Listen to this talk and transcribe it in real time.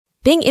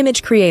Bing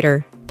Image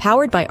Creator,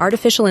 powered by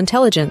artificial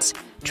intelligence,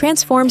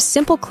 transforms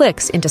simple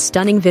clicks into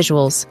stunning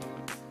visuals.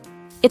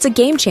 It's a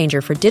game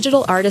changer for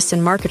digital artists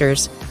and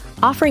marketers,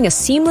 offering a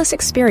seamless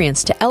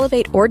experience to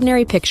elevate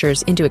ordinary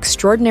pictures into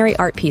extraordinary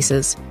art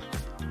pieces.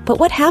 But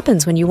what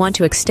happens when you want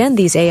to extend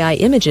these AI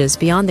images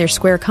beyond their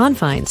square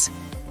confines?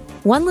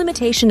 One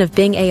limitation of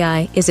Bing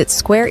AI is its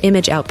square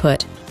image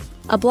output.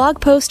 A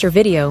blog post or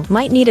video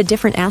might need a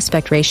different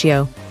aspect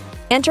ratio.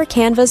 Enter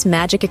Canva's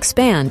Magic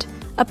Expand,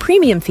 a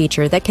premium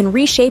feature that can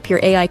reshape your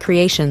AI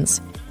creations.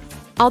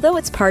 Although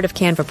it's part of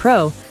Canva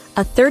Pro,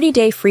 a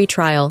 30-day free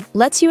trial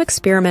lets you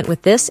experiment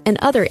with this and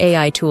other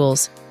AI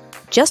tools.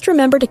 Just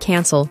remember to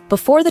cancel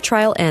before the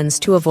trial ends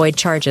to avoid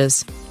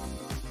charges.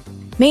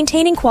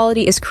 Maintaining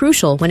quality is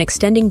crucial when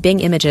extending Bing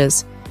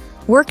images.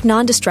 Work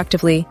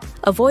non-destructively,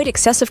 avoid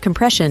excessive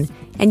compression,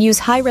 and use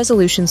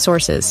high-resolution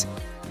sources.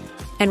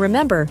 And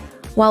remember,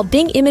 while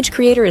Bing Image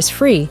Creator is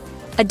free,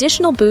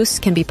 additional boosts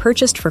can be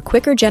purchased for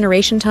quicker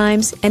generation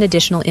times and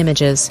additional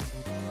images.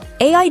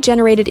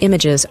 AI-generated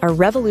images are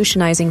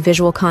revolutionizing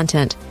visual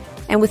content,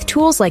 and with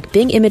tools like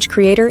Bing Image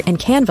Creator and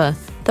Canva,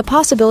 the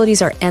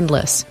possibilities are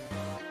endless.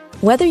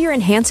 Whether you're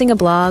enhancing a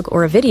blog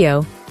or a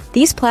video,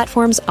 these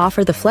platforms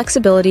offer the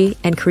flexibility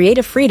and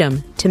creative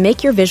freedom to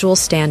make your visuals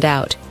stand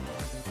out.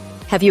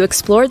 Have you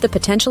explored the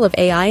potential of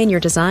AI in your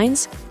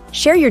designs?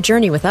 Share your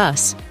journey with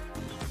us.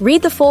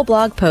 Read the full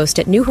blog post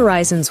at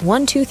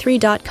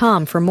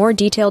newhorizons123.com for more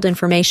detailed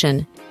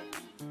information.